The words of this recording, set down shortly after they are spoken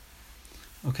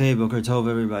Okay, Boker Tov,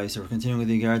 everybody. So we're continuing with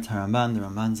the IH13 Ramban, the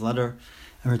Ramban's letter,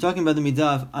 and we're talking about the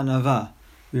midah of anava,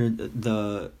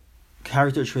 the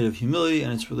character trait of humility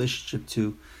and its relationship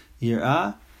to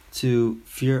yirah, to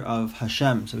fear of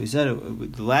Hashem. So we said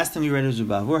the last time we read it was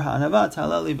bavur ha'anava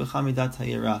ta'alali b'chamidat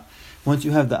ha'yirah. Once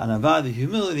you have the anava, the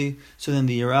humility, so then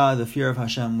the yirah, the fear of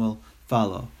Hashem, will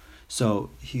follow. So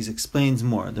he explains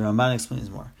more. The Ramban explains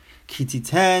more.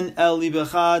 Kititen el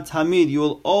libecha tamid. You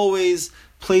will always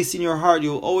place in your heart, you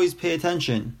will always pay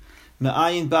attention.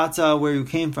 Me'ayin bata, where you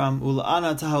came from,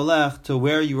 ul'ana taholech, to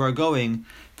where you are going.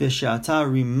 V'she'ata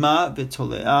rima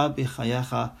v'tolea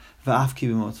b'chayecha v'afki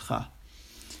b'motcha.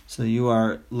 So you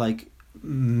are like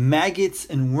maggots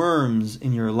and worms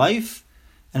in your life,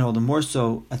 and all the more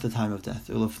so at the time of death.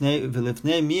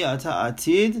 V'lifnei mi ata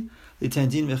atid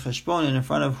l'tendin v'cheshbon, and in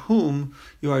front of whom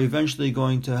you are eventually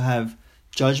going to have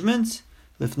judgment.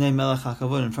 Lifnei melech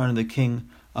hakavod, in front of the king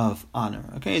of honor.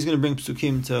 Okay, he's going to bring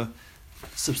psukim to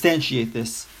substantiate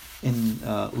this in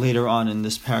later on in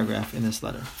this paragraph in this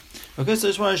letter. Okay, so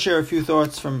I just want to share a few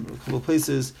thoughts from a couple of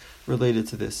places related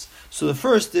to this. So the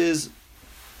first is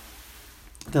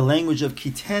the language of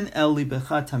kiten el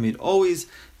libecha tamid, always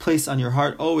place on your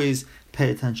heart, always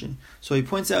pay attention. So he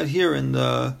points out here in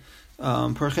the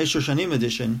Parchei Shoshanim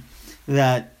edition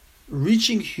that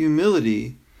reaching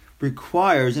humility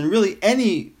requires, and really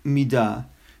any midah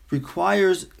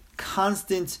requires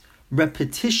constant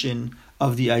repetition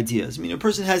of the ideas. I mean, a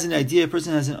person has an idea, a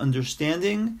person has an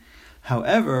understanding.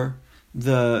 However,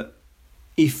 the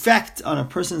effect on a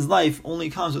person's life only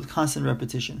comes with constant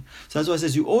repetition. So that's why it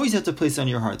says you always have to place on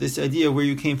your heart this idea of where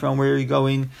you came from, where you're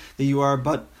going, that you are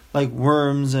but like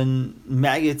worms and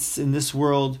maggots in this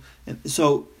world. And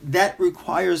so that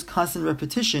requires constant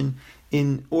repetition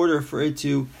in order for it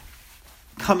to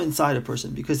come inside a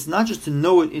person, because it's not just to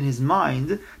know it in his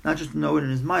mind, but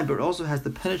it also has to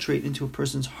penetrate into a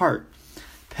person's heart.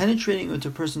 Penetrating into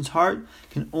a person's heart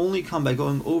can only come by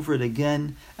going over it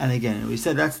again and again. And we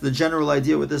said that's the general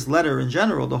idea with this letter in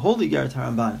general, the whole IH13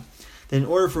 Ramban. That in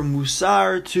order for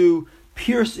Mussar to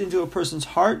pierce into a person's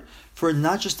heart, for it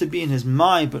not just to be in his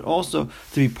mind, but also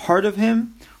to be part of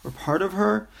him or part of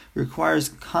her, requires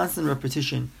constant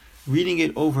repetition, reading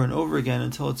it over and over again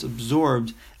until it's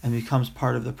absorbed and becomes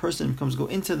part of the person, go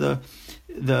into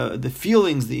the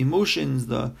feelings, the emotions,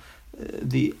 the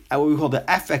what we call the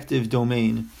affective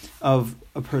domain of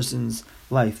a person's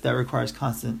life. That requires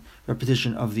constant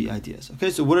repetition of the ideas.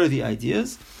 Okay, so what are the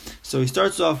ideas? So he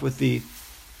starts off with the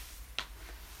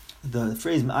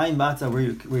phrase "Ma'ayin bata," where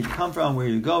you come from, where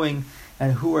you're going,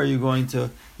 and who are you going to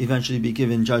eventually be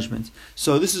given judgment.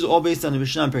 So this is all based on the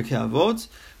Mishnah in Pirkei Avot,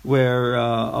 where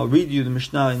I'll read you the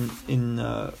Mishnah in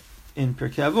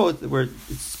Pirkei Avot, where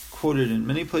it's quoted in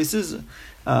many places,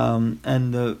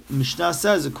 and the Mishnah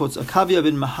says, it quotes Akavia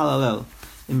bin Mahalalel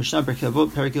in Mishnah Pirkei Avot,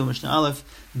 Perikil Mishnah Aleph,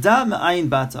 Da ma'ayin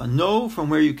bata, know from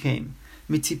where you came.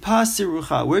 Mitipa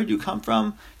sirucha, where do you come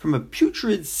from? From a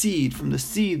putrid seed, from the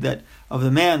seed that of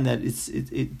the man that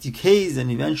it decays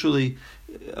and eventually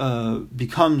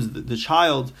becomes the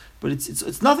child, but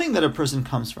it's nothing that a person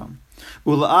comes from.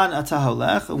 Ula'an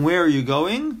ataholech, and where are you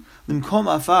going?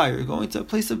 Limkom afar, you're going to a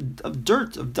place of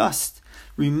dirt, of dust.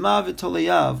 Rima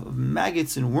v'toleyav, of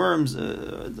maggots and worms,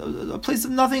 a place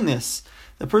of nothingness.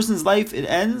 The person's life, it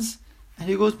ends, and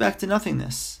he goes back to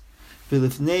nothingness.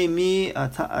 V'lifnei mi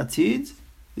atid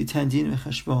litandin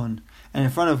v'cheshbon, and in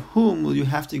front of whom will you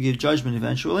have to give judgment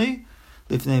eventually?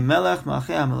 Lifnei melech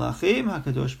malchei hamelachim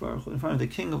hakadosh baruch hu, in front of the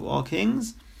King of all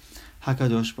kings,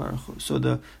 hakadosh baruch hu. So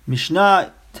the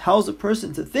Mishnah tells a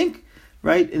person to think,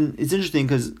 right? And it's interesting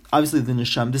because obviously the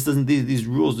neshama, these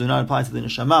rules do not apply to the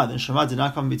neshama. The neshama did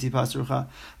not come b'tipa sirucha.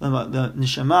 The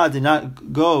neshama did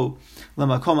not go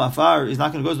lamakom afar. Is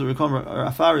not going to go to the makom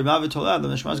afar. The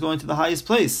neshama is going to the highest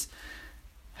place.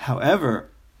 However,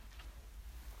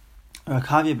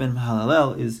 Rakavia ben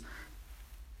Mahalalel is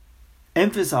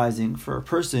emphasizing for a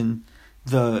person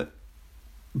the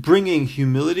bringing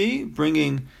humility,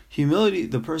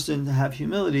 the person to have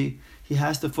humility. He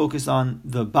has to focus on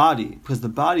the body, because the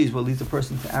body is what leads the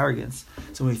person to arrogance.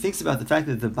 So when he thinks about the fact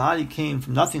that the body came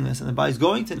from nothingness and the body is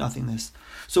going to nothingness,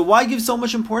 so why give so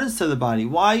much importance to the body?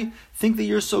 Why think that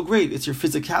you're so great? It's your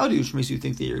physicality which makes you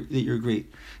think that you're great.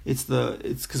 It's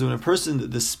because when a person,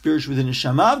 the spiritual within the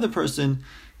neshama of the person,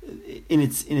 in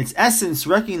its essence,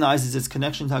 recognizes its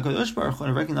connection to HaKadosh Baruch Hu,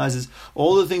 and it recognizes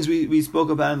all the things we spoke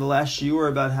about in the last year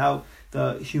about how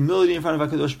the humility in front of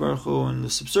HaKadosh Baruch Hu and the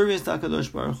subservience to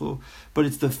HaKadosh Baruch Hu, but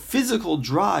it's the physical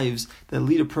drives that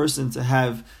lead a person to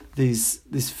have these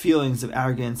feelings of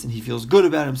arrogance, and he feels good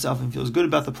about himself and feels good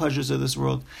about the pleasures of this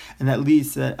world, and that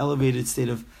leads to that elevated state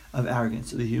of of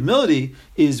arrogance. So the humility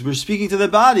is we're speaking to the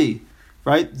body,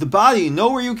 right? The body, know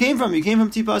where you came from. You came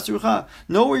from Tipas Rucha.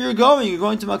 Know where you're going. You're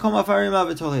going to Makom Afarim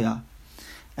Avetoleah.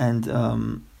 And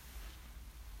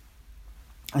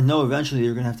know eventually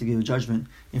you're going to have to give a judgment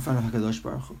in front of HaKadosh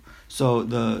Baruch Hu. So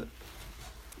the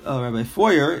Rabbi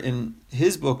Foyer, in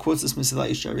his book, quotes this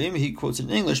Mussar Shaare. He quotes it in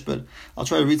English, but I'll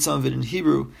try to read some of it in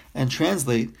Hebrew and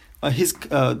translate the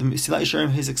Mussar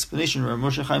Shaare, his explanation, Rav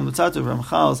Moshe Chaim Luzzatto,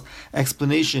 Ramchal's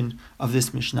explanation of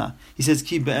this Mishnah. He says,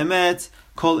 Ki be'emet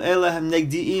kol elahem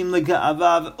negdiim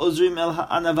lega'avav ozrim el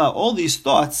ha'anava. All these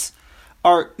thoughts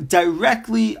are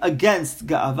directly against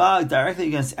ga'ava, directly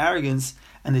against arrogance,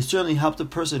 and they certainly help the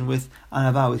person with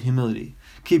anava, with humility.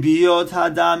 Ki biyot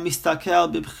hadam mistakel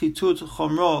b'pchitut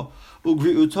chomro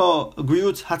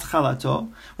ugriut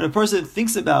hatchalato. When a person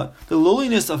thinks about the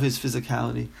lowliness of his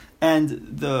physicality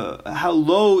and how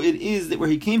low it is that where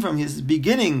he came from, his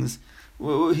beginnings,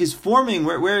 his forming,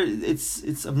 where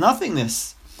it's of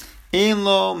nothingness. Ein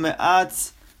lo ta'am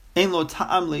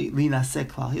linaseh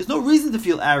klal. He has no reason to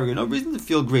feel arrogant, no reason to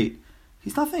feel great.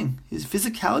 He's nothing. His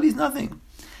physicality is nothing.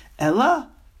 Ella,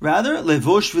 rather,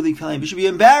 levosh v'li kalim. He should be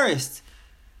embarrassed.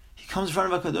 He comes in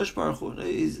front of HaKadosh Baruch Hu.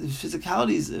 His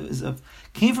physicality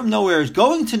came from nowhere, is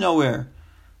going to nowhere.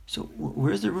 So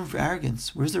where's the room for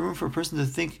arrogance? Where's the room for a person to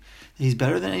think that he's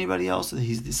better than anybody else, that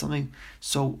there's something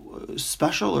so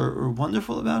special or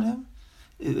wonderful about him?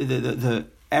 The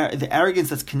arrogance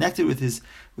that's connected with his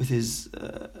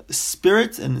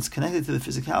spirit and it's connected to the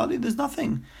physicality, there's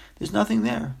nothing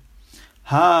there.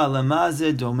 Ha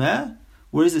lamazeh domeh.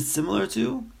 What is it similar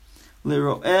to?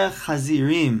 Lero'eh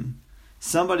chazirim.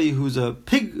 Somebody who's a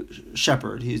pig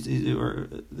shepherd. Or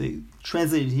they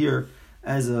translated here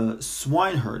as a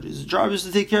swineherd. His job is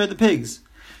to take care of the pigs.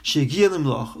 Shegiya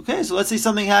limloch. Okay, so let's say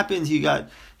something happened. He had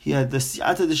the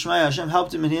siyata d'shmaya. Hashem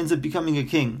helped him, and he ends up becoming a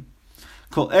king.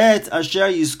 Kol et asher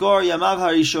yizkor yamav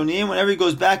harishonim. Whenever he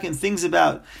goes back and thinks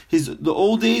about the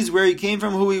old days, where he came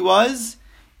from, who he was,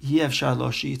 he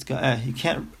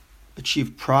can't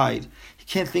achieve pride. He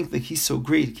can't think that he's so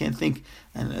great. He can't think,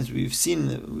 and as we've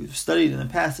studied in the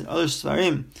past in other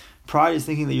Svarim, pride is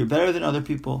thinking that you're better than other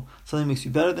people. Something makes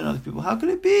you better than other people. How could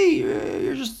it be?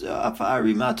 You're just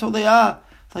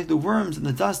like the worms and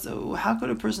the dust. How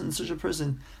could such a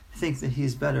person think that he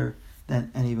is better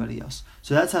than anybody else?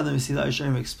 So that's how the Mussar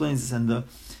Shaare explains this, and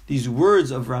these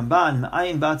words of Ramban,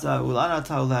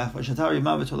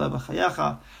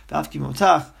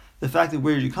 the fact that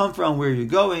where you come from, where you're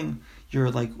going, you're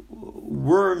like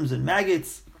worms and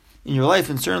maggots in your life,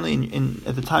 and certainly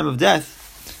at the time of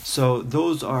death. So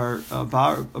those are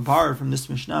borrowed from this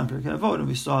Mishnah in Pirkei Avot, and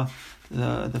we saw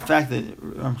the fact that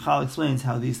Ramchal explains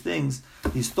how these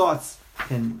thoughts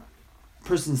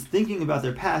persons thinking about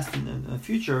their past and the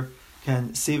future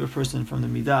can save a person from the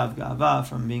midah of ga'ava,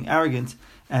 from being arrogant,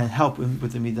 and help him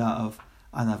with the midah of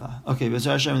anava. Okay,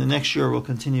 B'ezras Hashem, in the next year we'll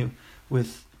continue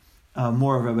with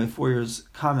more of Rabbi Foyer's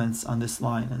comments on this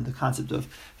line and the concept of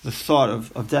the thought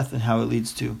of death and how it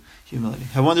leads to humility.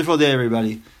 Have a wonderful day,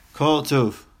 everybody. Kol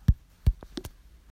Tov.